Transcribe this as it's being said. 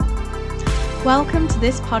Welcome to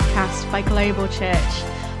this podcast by Global Church.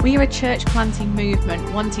 We are a church planting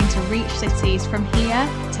movement wanting to reach cities from here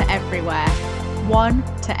to everywhere, one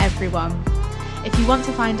to everyone. If you want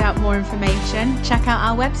to find out more information, check out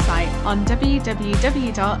our website on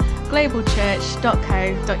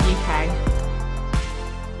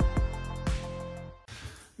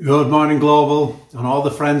www.globalchurch.co.uk. Good morning, Global, and all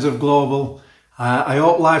the friends of Global. I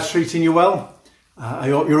hope life's treating you well. I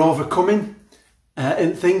hope you're overcoming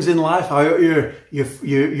in things in life. I hope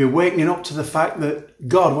you're waking up to the fact that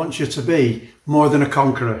God wants you to be more than a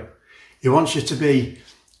conqueror. He wants you to be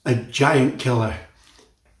a giant killer.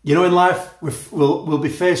 You know, in life we'll be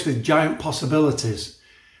faced with giant possibilities,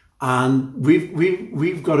 and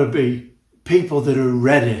we've got to be people that are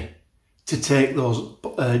ready to take those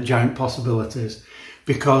giant possibilities,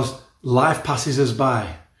 because life passes us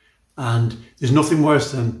by, and there's nothing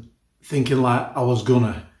worse than thinking like I was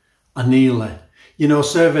gonna, I nearly. You know, a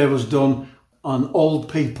survey was done on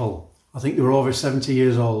old people. I think they were over 70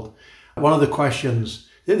 years old. One of the questions,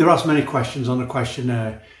 they were asked many questions on the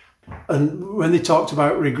questionnaire, and when they talked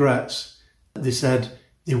about regrets, they said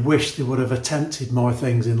they wished they would have attempted more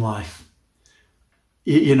things in life.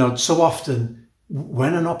 You know, so often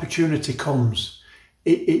when an opportunity comes,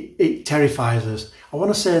 it terrifies us. I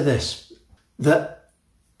want to say this, that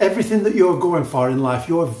everything that you're going for in life,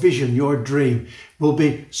 your vision, your dream, will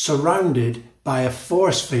be surrounded by a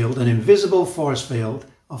force field, an invisible force field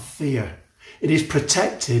of fear. It is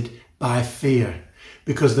protected by fear,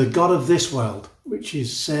 because the God of this world, which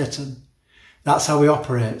is Satan, that's how he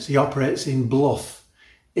operates. He operates in bluff,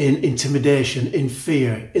 in intimidation, in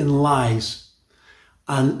fear, in lies.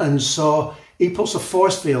 And so he puts a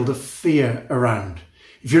force field of fear around.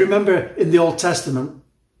 If you remember in the Old Testament,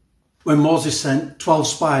 when Moses sent 12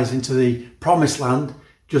 spies into the promised land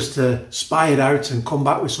just to spy it out and come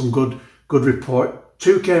back with some good report,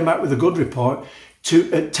 2 came back with a good report,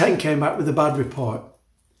 10 came back with a bad report.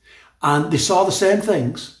 And they saw the same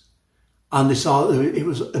things, and they saw that it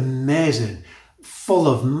was amazing, full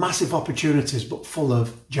of massive opportunities, but full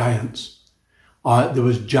of giants. There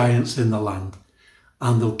was giants in the land,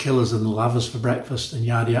 and they'll kill us and they'll have us for breakfast and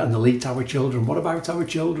yada yada, and they'll eat our children. What about our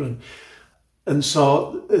children? And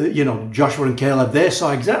so, Joshua and Caleb, they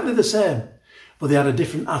saw exactly the same, but they had a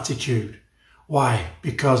different attitude. Why?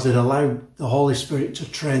 Because they'd allowed the Holy Spirit to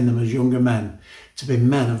train them as younger men to be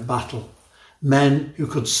men of battle, men who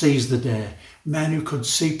could seize the day, men who could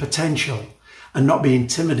see potential and not be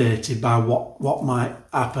intimidated by what might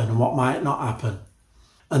happen and what might not happen.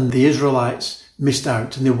 And the Israelites missed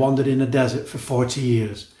out, and they wandered in a desert for 40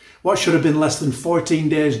 years. What should have been less than 14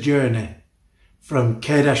 days' journey from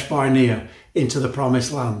Kadesh Barnea into the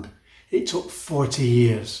promised land, it took 40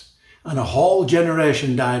 years, and a whole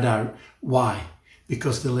generation died out. Why?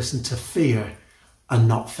 Because they listened to fear and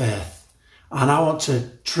not faith. And I want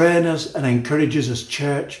to train us and encourage us as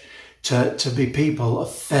church to be people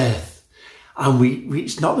of faith. And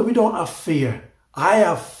it's not that we don't have fear. I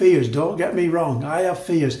have fears, don't get me wrong. I have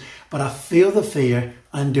fears, but I feel the fear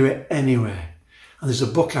and do it anyway. And there's a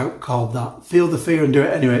book out called that, Feel the Fear and Do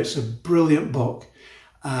It Anyway. It's a brilliant book.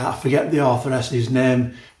 I forget the authoress's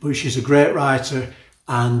name, but she's a great writer,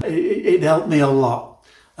 and it helped me a lot.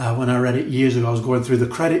 When I read it years ago, I was going through the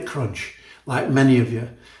credit crunch, like many of you,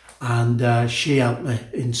 and she helped me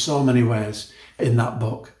in so many ways in that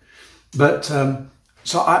book. But so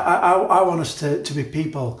I want us to be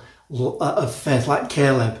people of faith, like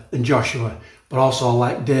Caleb and Joshua, but also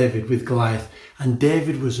like David with Goliath. And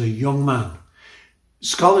David was a young man.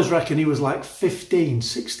 Scholars reckon he was like 15,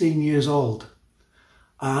 16 years old.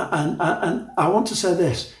 And I want to say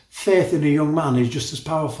this, faith in a young man is just as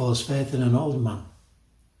powerful as faith in an older man.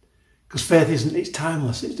 Because faith it's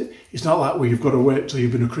timeless. It's not like, well, you've got to wait till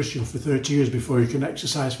you've been a Christian for 30 years before you can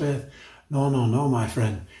exercise faith. No, my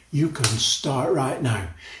friend. You can start right now.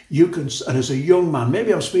 You can, and as a young man,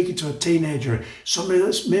 maybe I'm speaking to a teenager, somebody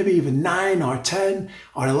that's maybe even 9 or 10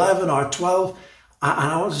 or 11 or 12, and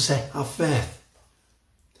I want to say, have faith.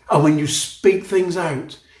 And when you speak things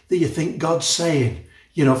out that you think God's saying,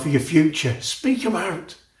 for your future, speak them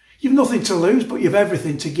out. You've nothing to lose, but you've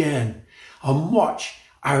everything to gain. And watch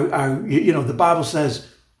how the Bible says,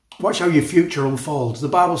 watch how your future unfolds. The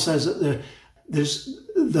Bible says that there's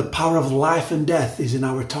the power of life and death is in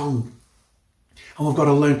our tongue. And we've got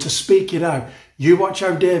to learn to speak it out. You watch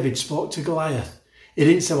how David spoke to Goliath. He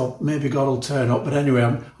didn't say, well, maybe God will turn up, but anyway,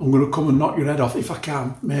 I'm going to come and knock your head off if I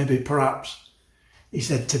can, maybe, perhaps. He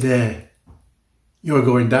said, today, you're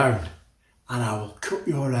going down, and I will cut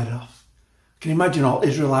your head off. Can you imagine all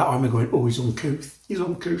Israelite army going, oh, he's uncouth.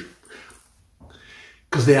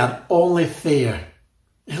 Because they had only fear.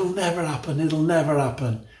 It'll never happen.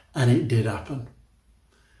 And it did happen.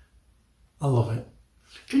 I love it.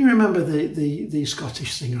 Can you remember the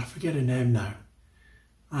Scottish singer? I forget her name now.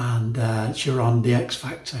 And she was on The X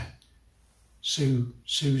Factor.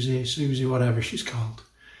 Susie, whatever she's called.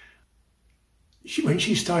 When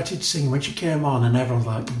she started singing, when she came on and everyone's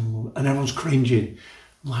like, and everyone's cringing,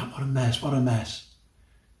 I'm like, what a mess.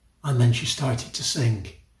 And then she started to sing.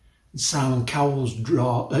 And Simon Cowell's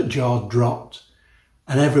jaw dropped.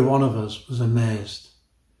 And every one of us was amazed.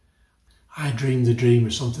 I dreamed a dream or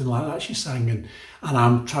something like that, she sang. And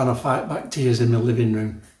I'm trying to fight back tears in the living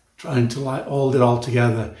room, trying to like hold it all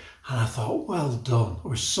together. And I thought, well done. I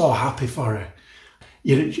was so happy for her.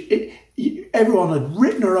 Everyone had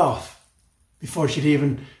written her off before she'd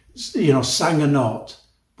even, sang a note.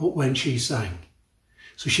 But when she sang.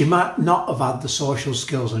 So she might not have had the social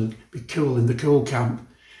skills and be cool in the cool camp.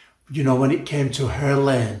 But when it came to her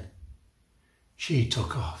lane, she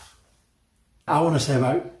took off. I want to say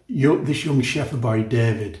about this young shepherd boy,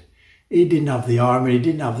 David. He didn't have the armour, he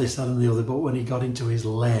didn't have this, that and the other, but when he got into his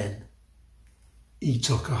lane, he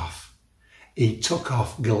took off. He took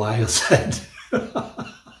off Goliath's head.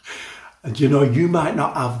 And you might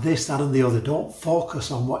not have this, that and the other. Don't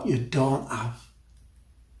focus on what you don't have.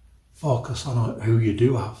 Focus on who you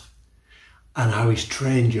do have and how he's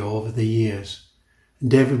trained you over the years.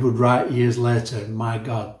 And David would write years later, my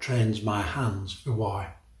God trains my hands for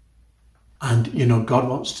war. And, God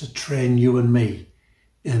wants to train you and me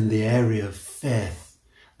in the area of faith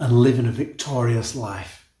and living a victorious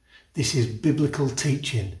life. This is biblical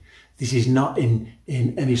teaching. This is not in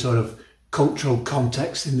any sort of cultural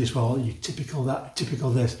context in this world. You typical that, typical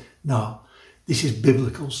this. No, this is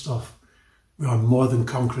biblical stuff. We are more than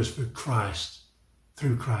conquerors through Christ.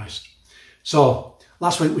 So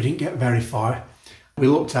last week we didn't get very far. We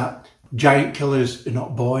looked at giant killers are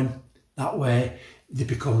not born that way. They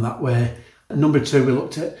become that way. And number 2, we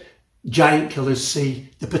looked at giant killers see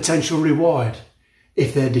the potential reward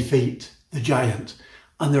if they defeat the giant.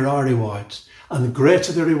 And there are rewards. And the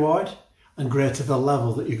greater the reward and greater the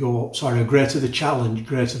level that you go up. Greater the challenge,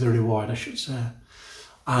 greater the reward, I should say.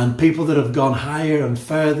 And people that have gone higher and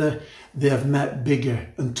further, they have met bigger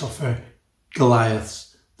and tougher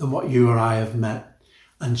Goliaths than what you or I have met.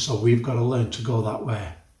 And so we've got to learn to go that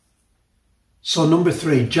way. So number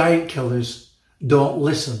 3, giant killers don't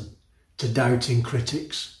listen to doubting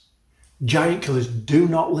critics. Giant killers do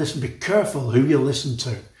not listen. Be careful who you listen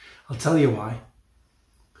to. I'll tell you why.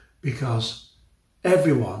 Because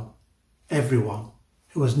everyone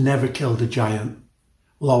who has never killed a giant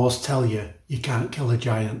will always tell you can't kill a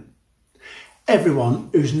giant.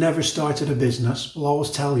 Everyone who's never started a business will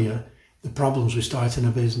always tell you the problems with starting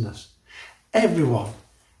a business. Everyone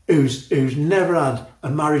who's never had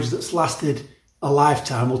a marriage that's lasted a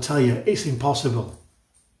lifetime will tell you it's impossible.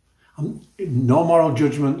 No moral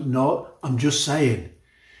judgment, no, I'm just saying.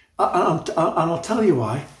 And I'll tell you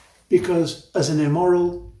why. Because as an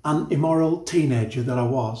immoral teenager that I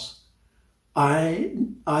was, I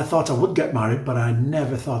thought I would get married, but I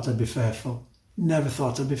never thought I'd be faithful. Never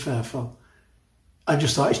thought I'd be faithful. I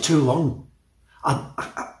just thought it's too long.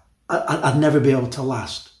 I'd never be able to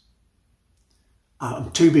last.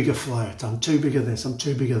 I'm too big a flirt. I'm too big of this. I'm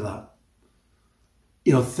too big of that.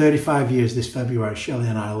 35 years this February, Shelley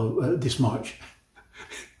and I, this March.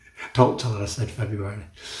 Don't tell her I said February.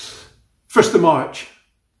 1st of March,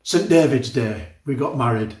 St. David's Day, we got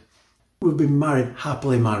married. We've been married,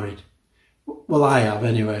 happily married. Well, I have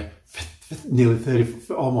anyway, for nearly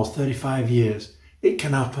almost 35 years. It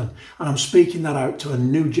can happen. And I'm speaking that out to a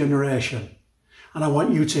new generation. And I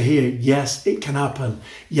want you to hear, yes, it can happen.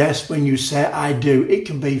 Yes, when you say I do, it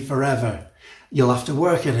can be forever. You'll have to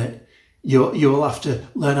work at it. You'll have to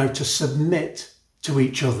learn how to submit to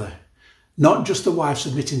each other. Not just the wife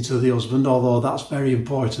submitting to the husband, although that's very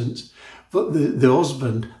important, but the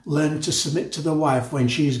husband learning to submit to the wife when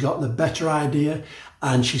she's got the better idea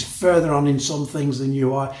and she's further on in some things than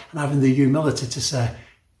you are, and having the humility to say,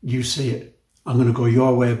 you see it, I'm going to go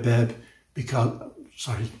your way, babe, because,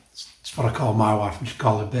 it's what I call my wife, I just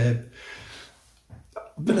call her babe.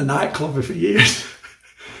 I've been a nightclubber for years.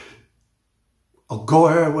 I'll go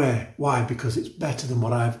her way. Why? Because it's better than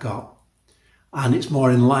what I've got. And it's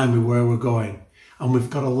more in line with where we're going. And we've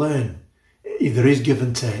got to learn. There is give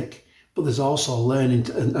and take, but there's also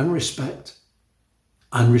learning and respect.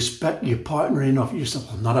 And respect your partner enough. You say,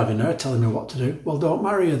 I'm not having her telling me what to do. Well, don't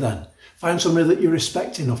marry her then. Find somebody that you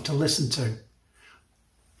respect enough to listen to.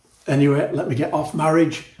 Anyway, let me get off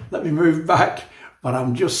marriage. Let me move back. But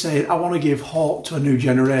I'm just saying, I want to give hope to a new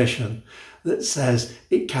generation that says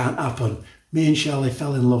it can't happen. Me and Shelley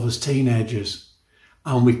fell in love as teenagers.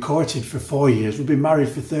 And we courted for 4 years. We've been married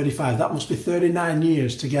for 35. That must be 39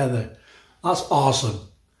 years together. That's awesome.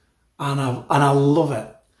 And I love it.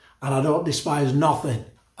 And I don't despise nothing.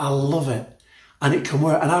 I love it. And it can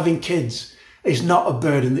work. And having kids is not a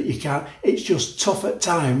burden that you can't. It's just tough at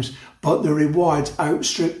times, but the rewards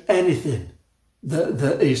outstrip anything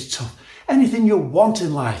that is tough. Anything you want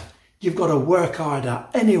in life, you've got to work hard at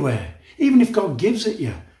anyway. Even if God gives it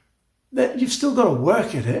you, you've still got to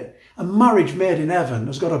work at it. A marriage made in heaven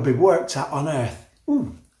has got to be worked at on earth.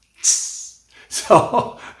 Ooh.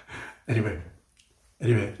 So, anyway,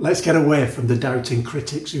 let's get away from the doubting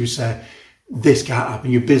critics who say, this can't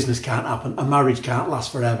happen, your business can't happen, a marriage can't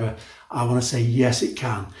last forever. I want to say, yes, it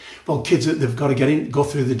can. Well, kids, they've got to go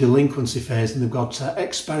through the delinquency phase and they've got to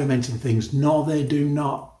experiment in things. No, they do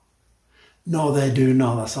not. No, they do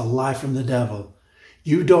not. That's a lie from the devil.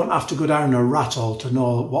 You don't have to go down a rat hole to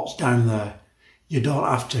know what's down there. You don't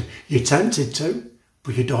have to. You're tempted to,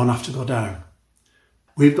 but you don't have to go down.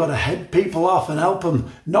 We've got to head people off and help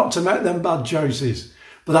them not to make them bad choices.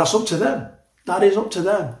 But that's up to them. That is up to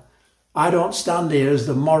them. I don't stand here as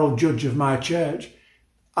the moral judge of my church.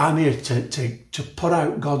 I'm here to put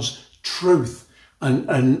out God's truth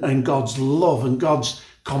and God's love and God's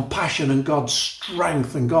compassion and God's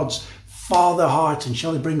strength and God's father heart. And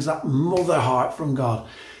Shelley brings that mother heart from God.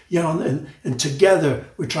 You know, and together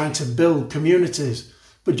we're trying to build communities.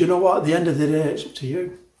 But you know what? At the end of the day, it's up to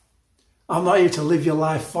you. I'm not here to live your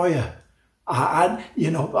life for you. I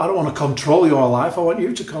don't want to control your life. I want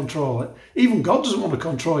you to control it. Even God doesn't want to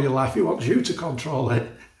control your life. He wants you to control it.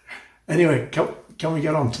 Anyway, can we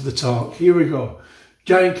get on to the talk? Here we go.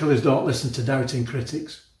 Giant killers don't listen to doubting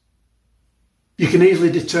critics. You can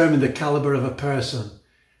easily determine the caliber of a person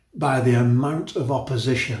by the amount of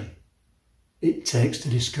opposition it takes to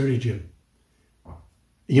discourage him.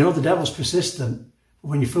 You know, the devil's persistent.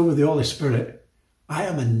 When you're filled with the Holy Spirit, I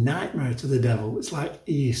am a nightmare to the devil. It's like,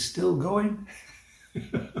 he is still going.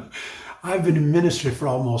 I've been in ministry for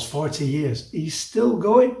almost 40 years. He's still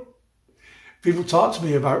going. People talk to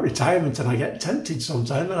me about retirement and I get tempted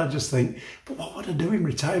sometimes and I just think, but what would I do in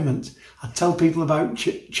retirement? I'd tell people about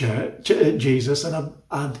Jesus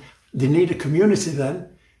and they need a community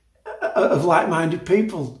then of like-minded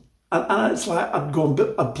people. And it's like I'd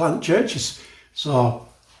plant churches. So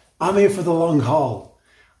I'm here for the long haul.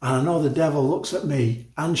 And I know the devil looks at me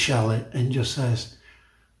and Shelley and just says,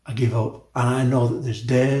 I give up. And I know that there's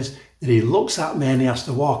days that he looks at me and he has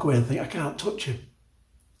to walk away and think, I can't touch him.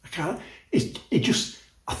 I can't.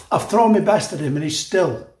 I've thrown my best at him and he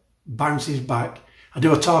still bounces back. I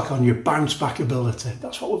do a talk on your bounce back ability.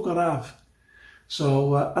 That's what we've got to have.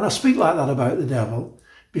 So, and I speak like that about the devil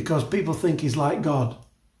because people think he's like God.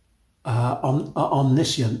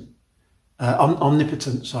 Omnipotent,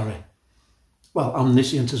 sorry. Well,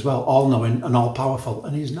 omniscient as well, all-knowing and all-powerful,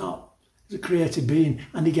 and he's not. He's a created being,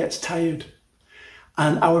 and he gets tired.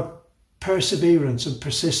 And our perseverance and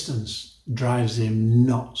persistence drives him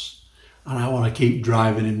nuts. And I want to keep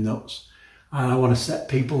driving him nuts. And I want to set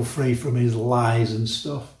people free from his lies and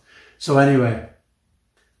stuff. So anyway,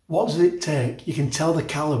 what does it take? You can tell the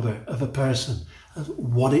caliber of a person,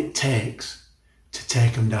 what it takes to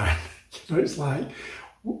take them down. So it's like,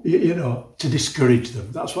 to discourage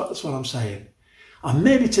them. That's what I'm saying. And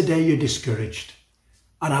maybe today you're discouraged.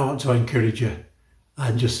 And I want to encourage you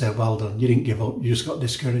and just say, well done. You didn't give up. You just got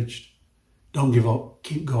discouraged. Don't give up.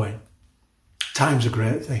 Keep going. Time's a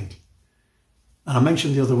great thing. And I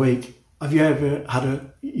mentioned the other week, have you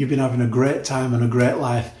ever you've been having a great time and a great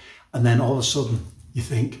life, and then all of a sudden you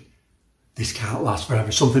think, this can't last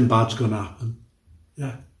forever. Something bad's going to happen.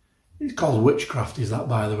 Yeah. It's called witchcraft, is that,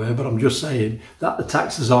 by the way, but I'm just saying that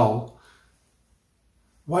attacks us all.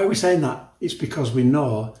 Why are we saying that? It's because we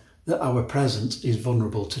know that our present is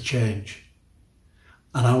vulnerable to change.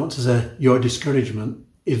 And I want to say your discouragement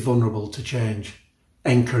is vulnerable to change.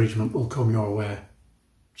 Encouragement will come your way.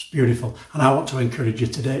 It's beautiful. And I want to encourage you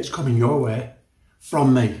today. It's coming your way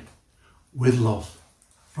from me with love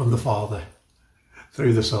from the Father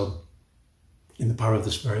through the Son in the power of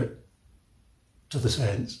the Spirit to the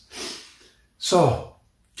saints. So,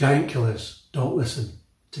 giant killers, don't listen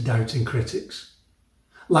to doubting critics.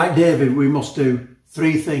 Like David, we must do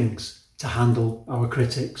 3 things to handle our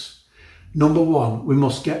critics. Number 1, we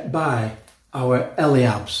must get by our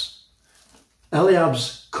Eliabs.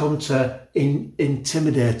 Eliabs come to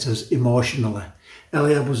intimidate us emotionally.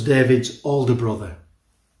 Eliab was David's older brother.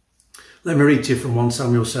 Let me read to you from 1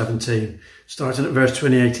 Samuel 17. Starting at verse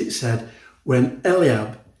 28, it said, when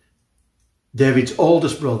Eliab, David's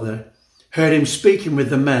oldest brother, heard him speaking with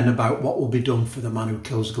the men about what will be done for the man who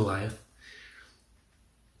kills Goliath,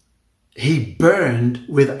 he burned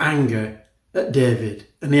with anger at David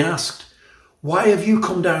and he asked, "Why have you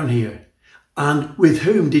come down here? And with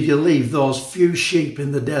whom did you leave those few sheep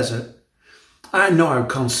in the desert? I know how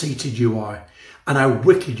conceited you are and how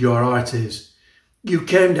wicked your heart is. You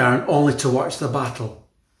came down only to watch the battle."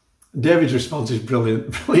 David's response is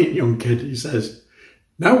brilliant. Brilliant young kid. He says,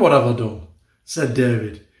 "Now what have I done?" said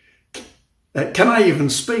David. "Can I even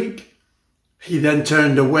speak?" He then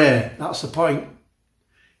turned away. That's the point.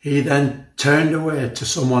 He then turned away to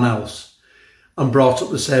someone else and brought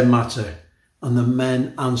up the same matter, and the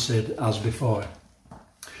men answered as before.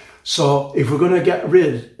 So if we're going to get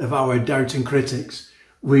rid of our doubting critics,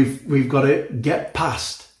 we've got to get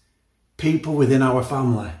past people within our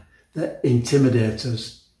family that intimidate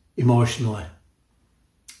us emotionally.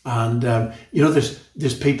 And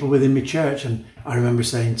there's people within my church, and I remember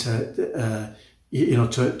saying to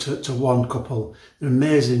one couple, they're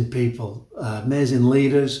amazing people, amazing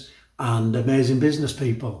leaders, and amazing business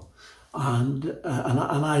people. And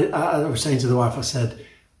I was saying to the wife, I said,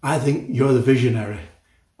 "I think you're the visionary."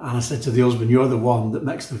 And I said to the husband, "You're the one that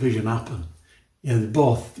makes the vision happen." They're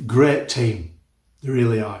both a great team. They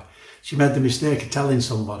really are. She made the mistake of telling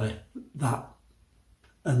somebody that,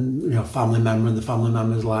 and family member, and the family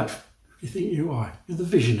member's like, "Who do you think you are? You're the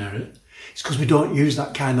visionary." It's because we don't use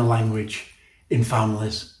that kind of language in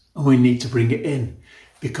families, and we need to bring it in,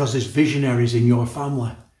 because there's visionaries in your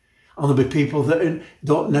family. And there'll be people that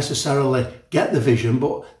don't necessarily get the vision,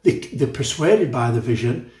 but they're persuaded by the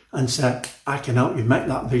vision and say, "I can help you make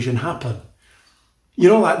that vision happen."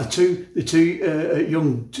 Like the two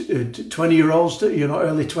young 20-year-olds,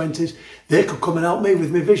 early 20s, they could come and help me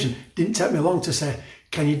with my vision. Didn't take me long to say,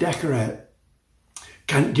 "Can you decorate?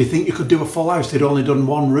 Do you think you could do a full house?" They'd only done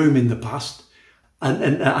one room in the past.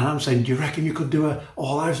 And I'm saying, "Do you reckon you could do a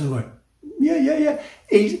whole house?" And they're going, yeah.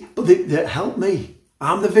 But they helped me.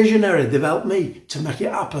 I'm the visionary. They've helped me to make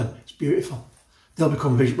it happen. It's beautiful. They'll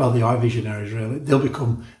become, they are visionaries really. They'll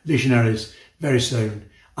become visionaries very soon.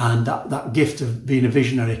 And that gift of being a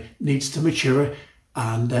visionary needs to mature.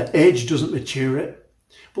 And age doesn't mature it,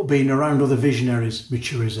 but being around other visionaries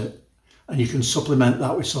matures it. And you can supplement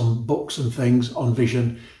that with some books and things on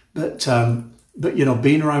vision. But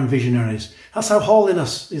being around visionaries, that's how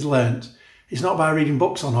holiness is learnt. It's not by reading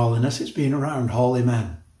books on holiness, it's being around holy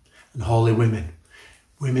men and holy women.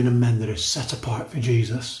 Women and men that are set apart for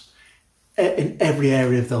Jesus in every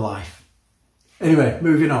area of their life. Anyway,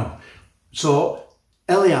 moving on. So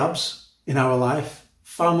Eliabs in our life,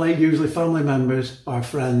 family, usually family members, our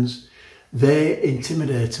friends, they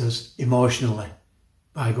intimidate us emotionally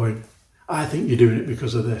by going, "I think you're doing it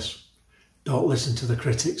because of this." Don't listen to the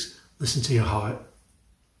critics. Listen to your heart.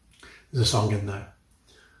 There's a song in there.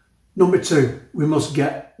 Number 2, we must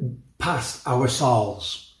get past our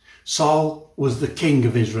Sauls. Saul was the king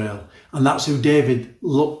of Israel, and that's who David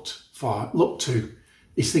looked to.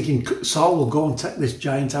 He's thinking, Saul will go and take this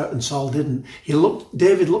giant out, and Saul didn't.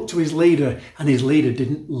 David looked to his leader, and his leader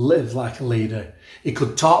didn't live like a leader. He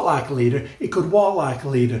could talk like a leader, he could walk like a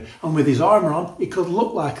leader, and with his armour on, he could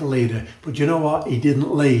look like a leader. But you know what? He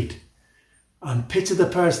didn't lead. And pity the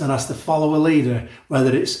person that has to follow a leader,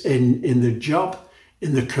 whether it's in the job,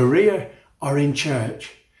 in the career, or in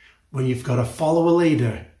church. When you've got to follow a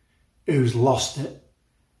leader who's lost it,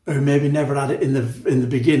 who maybe never had it in the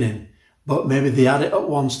beginning, but maybe they had it at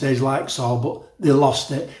one stage like Saul, but they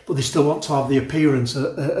lost it, but they still want to have the appearance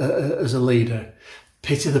as a leader.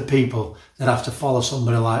 Pity the people that have to follow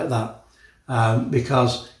somebody like that,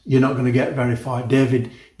 because you're not going to get very far.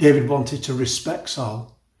 David wanted to respect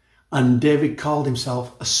Saul, and David called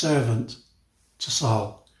himself a servant to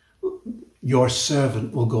Saul. Your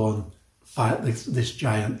servant will go and fight this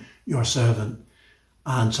giant, your servant.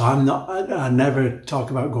 And so I never talk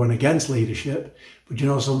about going against leadership, but you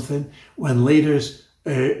know something? When leaders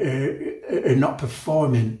are not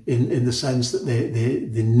performing in the sense that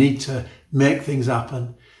they need to make things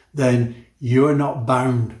happen, then you're not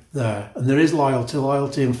bound there. And there is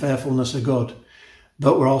loyalty and faithfulness are good,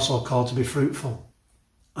 but we're also called to be fruitful.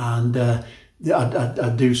 And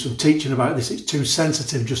I do some teaching about this. It's too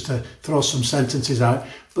sensitive just to throw some sentences out,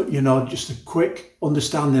 but just a quick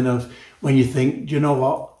understanding of when you think, you know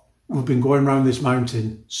what, we've been going around this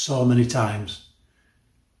mountain so many times.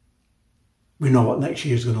 We know what next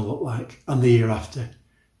year's going to look like, and the year after.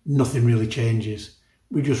 Nothing really changes.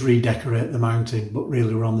 We just redecorate the mountain, but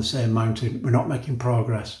really we're on the same mountain. We're not making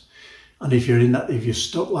progress. And if you're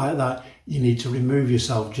stuck like that, you need to remove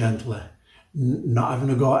yourself gently, not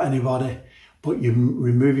having a go at anybody, but you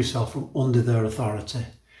remove yourself from under their authority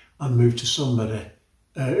and move to somebody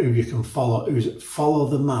who you can follow, follow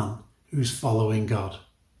the man who's following God.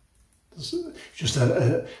 It's just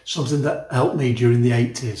something that helped me during the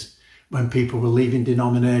 80s when people were leaving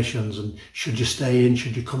denominations and should you stay in,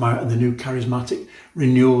 should you come out, and the new charismatic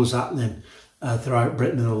renewal was happening throughout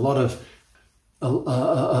Britain, and a lot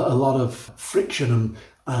of friction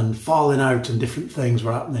and falling out and different things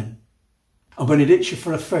were happening. And when it hits you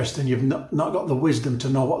for a first and you've not got the wisdom to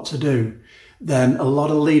know what to do, then a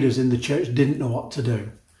lot of leaders in the church didn't know what to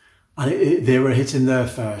do. And they were hitting their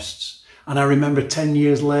firsts. And I remember 10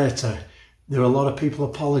 years later, there were a lot of people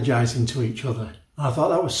apologising to each other. And I thought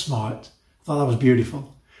that was smart. I thought that was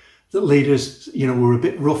beautiful. That leaders, were a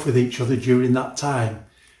bit rough with each other during that time.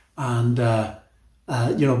 And, but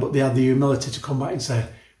they had the humility to come back and say,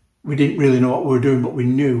 we didn't really know what we were doing, but we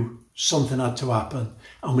knew something had to happen.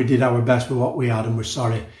 And we did our best with what we had, and we're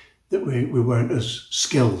sorry that we weren't as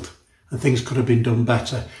skilled and things could have been done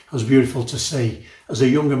better. It was beautiful to see as a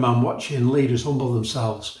younger man watching leaders humble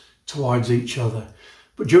themselves towards each other.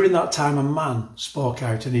 But during that time, a man spoke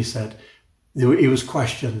out and he said, he was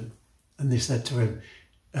questioned, and they said to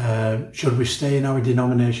him, should we stay in our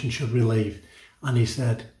denomination, should we leave? And he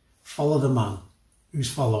said, follow the man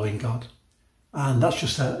who's following God. And it's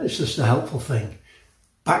just a helpful thing.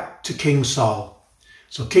 Back to King Saul.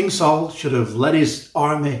 So King Saul should have led his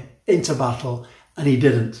army into battle, and he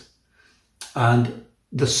didn't. And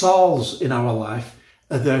the Sauls in our life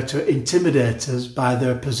are there to intimidate us by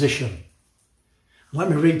their position. Let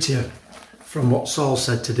me read to you from what Saul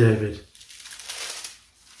said to David.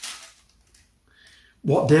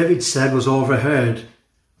 What David said was overheard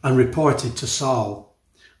and reported to Saul,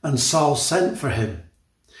 and Saul sent for him.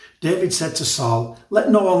 David said to Saul, let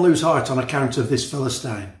no one lose heart on account of this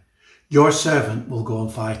Philistine. Your servant will go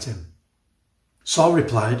and fight him. Saul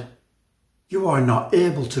replied, you are not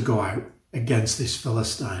able to go out against this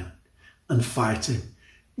Philistine and fight him.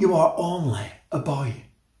 You are only a boy.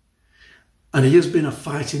 And he has been a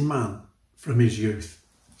fighting man from his youth.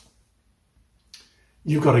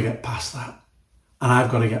 You've got to get past that. And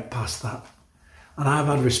I've got to get past that. And I've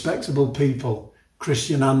had respectable people,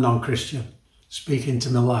 Christian and non-Christian, speak into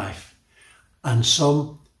my life. And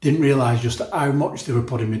some didn't realise just how much they were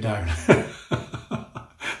putting me down.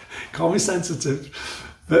 Call me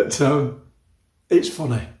sensitive. But it's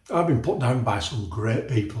funny. I've been put down by some great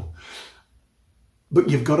people. But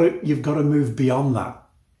you've got to move beyond that.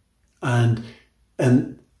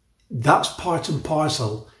 And that's part and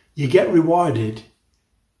parcel. You get rewarded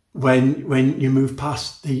when you move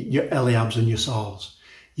past your Eliabs and your Sauls.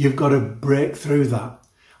 You've got to break through that.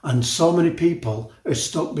 And so many people are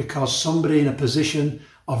stuck because somebody in a position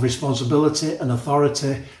of responsibility and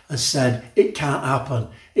authority has said, it can't happen,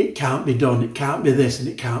 it can't be done, it can't be this and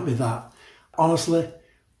it can't be that. Honestly,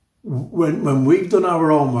 when we've done our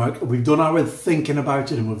homework, we've done our thinking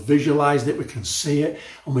about it and we've visualised it, we can see it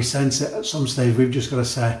and we sense it at some stage, we've just got to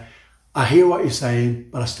say, I hear what you're saying,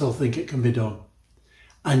 but I still think it can be done.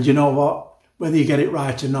 And you know what? Whether you get it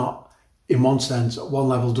right or not, in one sense, at one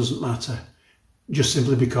level doesn't matter. Just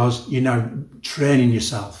simply because you're now training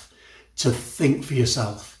yourself to think for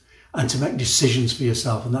yourself and to make decisions for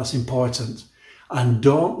yourself, and that's important. And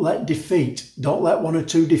don't let one or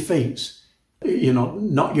two defeats,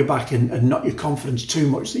 knock you back and knock your confidence too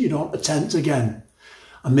much that you don't attempt again.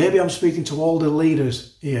 And maybe I'm speaking to older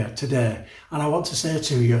leaders here today, and I want to say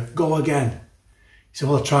to you, go again. You say,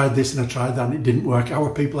 well, I tried this and I tried that and it didn't work. How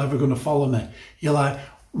are people ever going to follow me? You're like,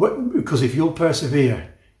 because if you'll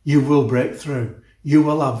persevere, you will break through. You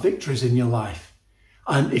will have victories in your life.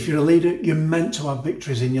 And if you're a leader, you're meant to have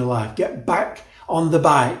victories in your life. Get back on the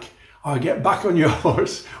bike or get back on your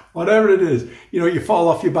horse, whatever it is. You fall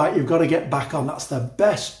off your bike, you've got to get back on. That's the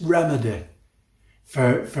best remedy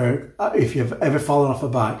for if you've ever fallen off a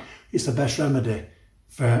bike. It's the best remedy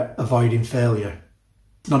for avoiding failure.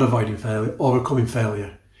 Not avoiding failure, overcoming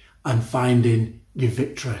failure and finding your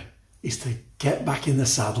victory is to get back in the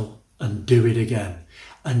saddle and do it again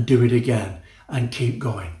and do it again and keep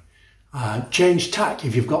going. Change tack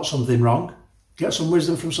if you've got something wrong. Get some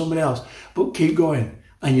wisdom from somebody else, but keep going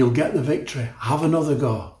and you'll get the victory. Have another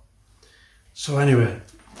go. So anyway,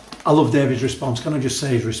 I love David's response. Can I just say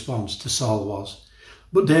his response to Saul was,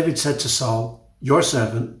 but David said to Saul, your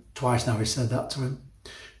servant, twice now he said that to him,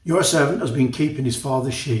 your servant has been keeping his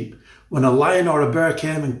father's sheep. When a lion or a bear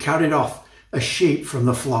came and carried off a sheep from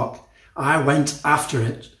the flock, I went after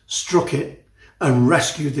it, struck it, and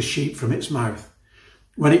rescued the sheep from its mouth.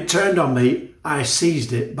 When it turned on me, I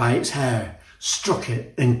seized it by its hair, struck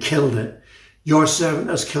it, and killed it. Your servant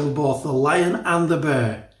has killed both the lion and the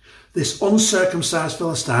bear. This uncircumcised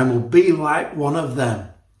Philistine will be like one of them,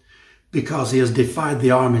 because he has defied the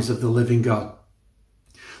armies of the living God.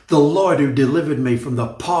 The Lord who delivered me from the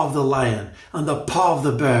paw of the lion and the paw of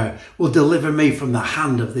the bear will deliver me from the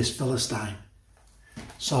hand of this Philistine.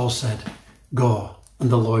 Saul said, go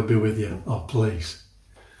and the Lord be with you. Oh, please.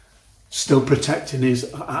 Still protecting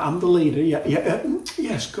his, I'm the leader.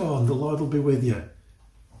 Yes, go and the Lord will be with you.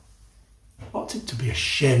 Ought him to be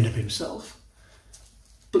ashamed of himself.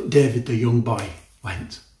 But David, the young boy,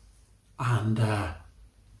 went. And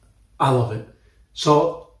I love it.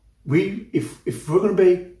 So if we're going to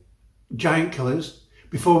be giant killers,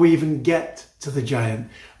 before we even get to the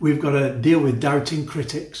giant, we've got to deal with doubting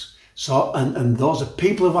critics. So and those are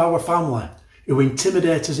people of our family who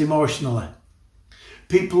intimidate us emotionally.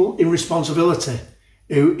 People in responsibility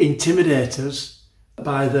who intimidate us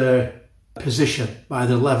by their position, by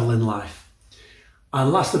their level in life.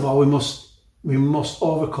 And last of all, we must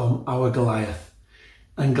overcome our Goliath.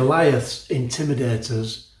 And Goliaths intimidate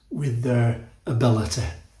us with their ability.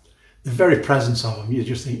 The very presence of them, you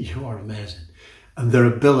just think, you are amazing. And their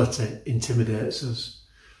ability intimidates us.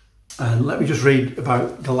 And let me just read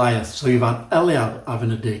about Goliath. So you've had Eliab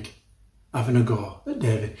having a dig, having a go at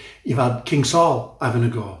David. You've had King Saul having a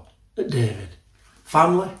go at David.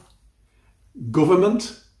 Family,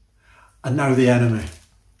 government, and now the enemy.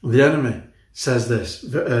 The enemy says this.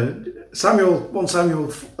 1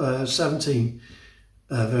 Samuel 17,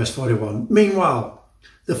 verse 41. Meanwhile,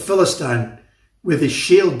 the Philistine with his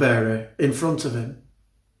shield bearer in front of him.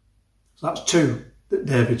 So that's two that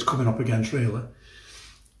David's coming up against, really.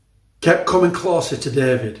 Kept coming closer to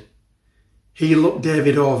David. He looked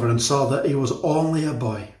David over and saw that he was only a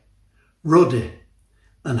boy, ruddy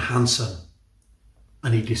and handsome,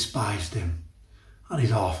 and he despised him. And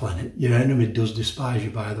he's awful, isn't it? Your enemy does despise you,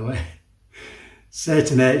 by the way.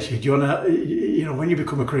 Satan hates you. Do you want to, when you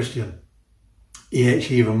become a Christian, he hates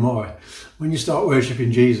you even more. When you start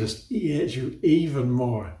worshipping Jesus, he hates you even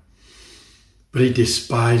more. But he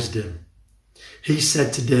despised him. He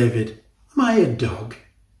said to David, am I a dog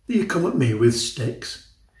that you come at me with sticks?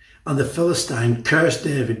 And the Philistine cursed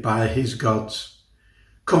David by his gods.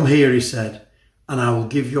 Come here, he said, and I will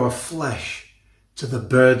give your flesh to the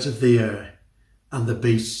birds of the air and the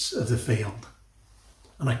beasts of the field.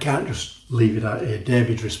 And I can't just leave it out here.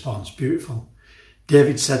 David's response, beautiful.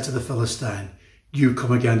 David said to the Philistine, you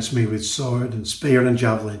come against me with sword and spear and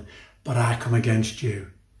javelin, but I come against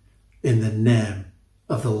you in the name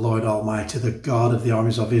of the Lord Almighty, the God of the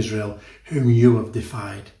armies of Israel, whom you have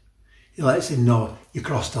defied. He lets him know you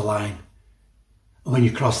crossed a line. And when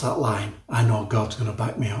you cross that line, I know God's going to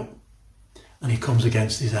back me up. And he comes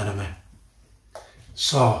against his enemy.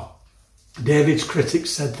 So, David's critics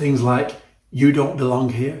said things like, you don't belong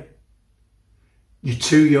here. You're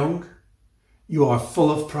too young. You are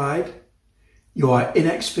full of pride. You are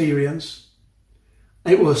inexperienced.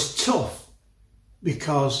 It was tough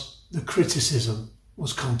because the criticism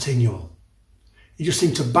was continual. He just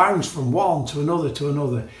seemed to bounce from one to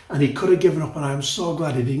another, and he could have given up, and I'm so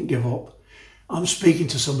glad he didn't give up. I'm speaking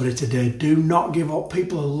to somebody today. Do not give up.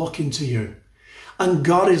 People are looking to you, and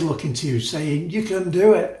God is looking to you, saying, you can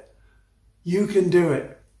do it. You can do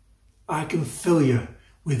it. I can fill you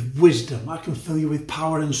with wisdom. I can fill you with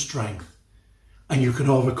power and strength, and you can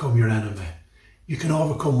overcome your enemy. You can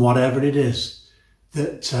overcome whatever it is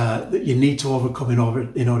that you need to overcome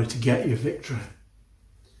in order to get your victory.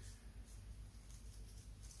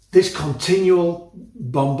 This continual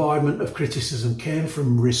bombardment of criticism came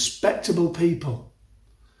from respectable people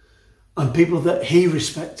and people that he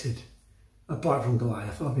respected, apart from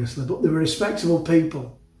Goliath, obviously, but they were respectable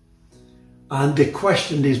people, and they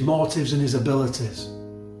questioned his motives and his abilities.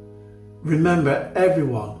 Remember,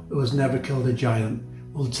 everyone who has never killed a giant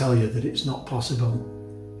will tell you that it's not possible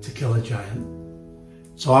to kill a giant.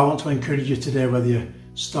 So I want to encourage you today, whether you're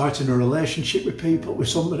starting a relationship with people, with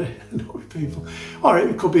somebody, not with people, or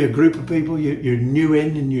it could be a group of people you're new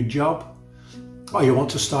in your job, or you want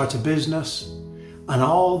to start a business, and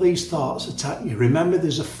all these thoughts attack you. Remember,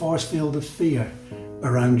 there's a force field of fear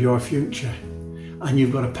around your future, and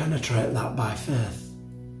you've got to penetrate that by faith,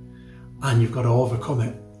 and you've got to overcome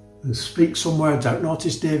it and speak some words out.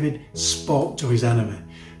 Notice David spoke to his enemy.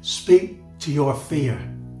 Speak to your fear.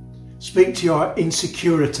 Speak to your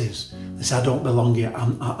insecurities. They say, I don't belong here.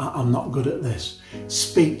 I'm not good at this.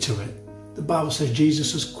 Speak to it. The Bible says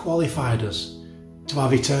Jesus has qualified us to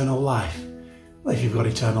have eternal life. Well, if you've got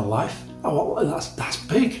eternal life, that's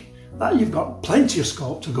big. That you've got plenty of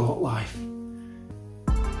scope to go at life.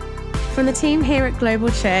 From the team here at Global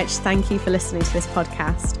Church, thank you for listening to this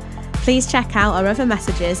podcast. Please check out our other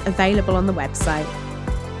messages available on the website.